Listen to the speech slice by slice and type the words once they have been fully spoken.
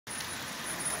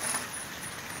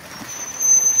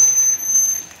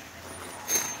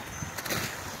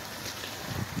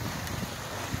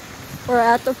We're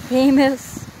at the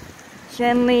famous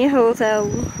Shanley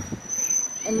Hotel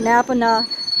in Napa,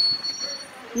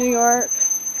 New York.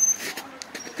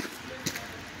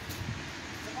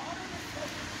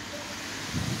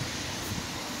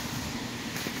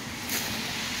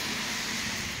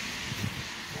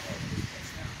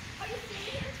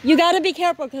 You gotta be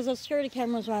careful because the security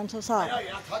cameras are on to the side. I know,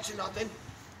 you're not touching nothing.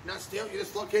 You're not stealing, you're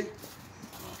just looking.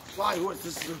 Why? Who is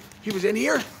this? He was in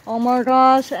here? Oh my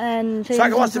gosh, and... So I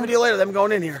can watch the video later, them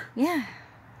going in here. Yeah.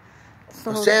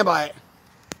 Go stand by it.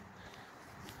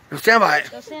 Go stand by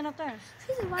it. Go stand up there.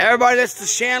 Everybody, this is the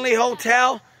Shanley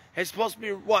Hotel. It's supposed to be,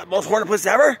 what, most haunted place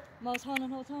ever? Most haunted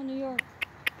hotel in New York.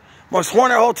 Most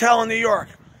haunted hotel in New York.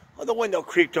 Oh, the window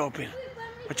creaked open.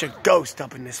 Bunch of ghosts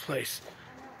up in this place.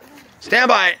 Stand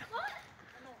by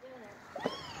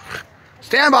it.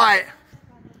 Stand by it.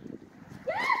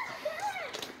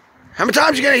 How many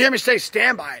times are you going to hear me say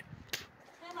stand by it?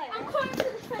 I'm going to the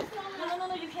fence.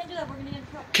 No, you can't do that. We're going to get in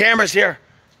trouble. Cameras here.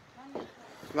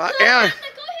 Aaron.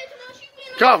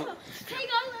 Go.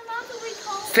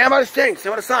 Stand by the thing.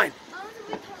 Stand by the sign.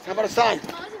 Stand by the sign.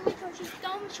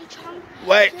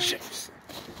 Wait.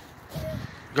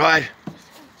 Go ahead.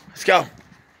 Let's go.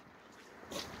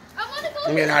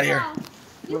 I'm getting out of here.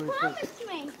 You promised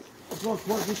me. What's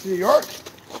going to New York?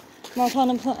 Most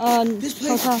haunted this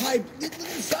place is probably, look at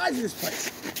the size of this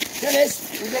place. Here it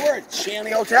is. What's the word?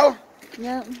 Shanley Hotel?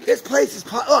 Yeah. This place is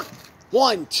probably, look.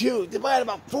 1, 2, they had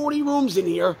about 40 rooms in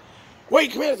here.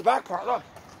 Wait, come here, there's the back part, look.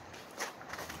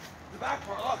 The back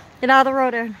part, look. Get out of the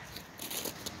road, Aaron.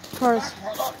 Cars. The back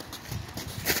part, look.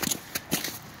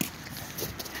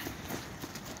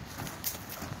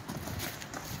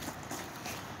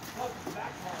 Look, the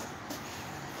back part.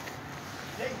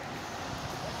 See?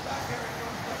 That's back there.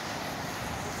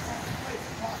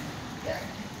 Yeah,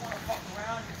 you want to fuck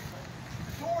around.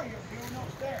 The door here, you know,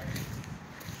 stairs.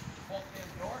 Bolt in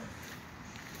the door.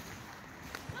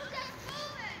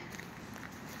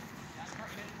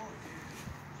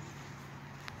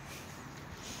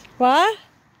 What?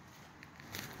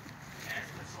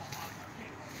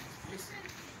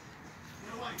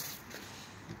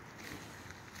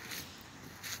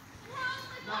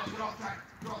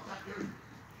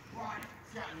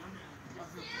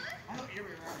 I'm not eerie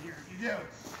around here. You do. You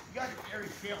got an eerie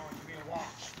feeling like you're being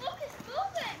watched. Look, it's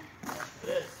moving. It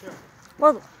is, too.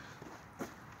 Well, Dude,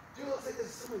 it looks like there's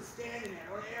someone standing there.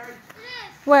 What, Aaron?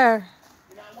 where?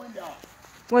 In that window.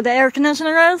 Where the air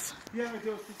conditioner is? Yeah, but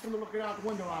there was just someone looking out the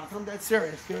window on us. I'm dead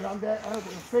serious, dude. I'm dead. I don't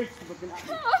think a face looking at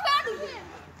me. Oh, I found him.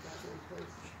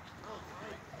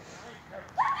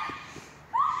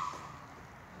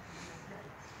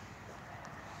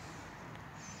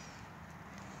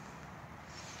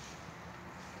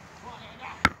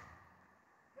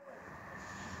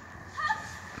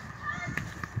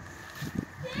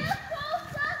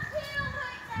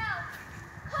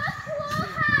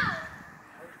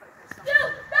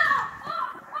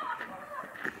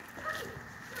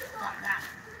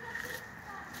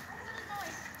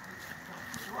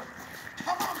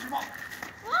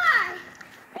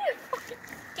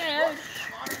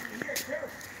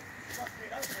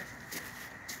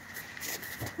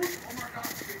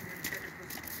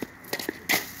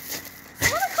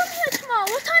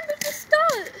 What time did this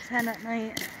start? 10 at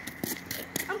night.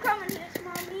 I'm coming here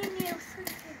tomorrow. Me and Neil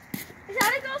sleeping. Is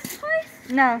that a ghost place?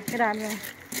 No, get out of here.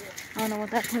 I don't know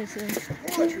what that place is.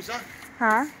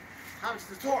 Huh? How much is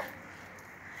the tour?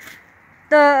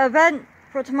 The event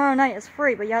for tomorrow night is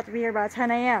free, but you have to be here by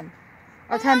 10 a.m.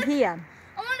 or 10 p.m.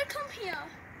 I want to come here.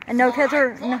 And no kids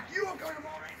are... No. No. You are going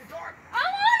tomorrow night in the dark. I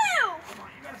want to. Come on,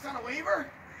 you got to sign a waiver?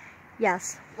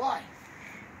 Yes, Why?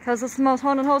 because it's the most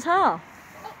haunted hotel.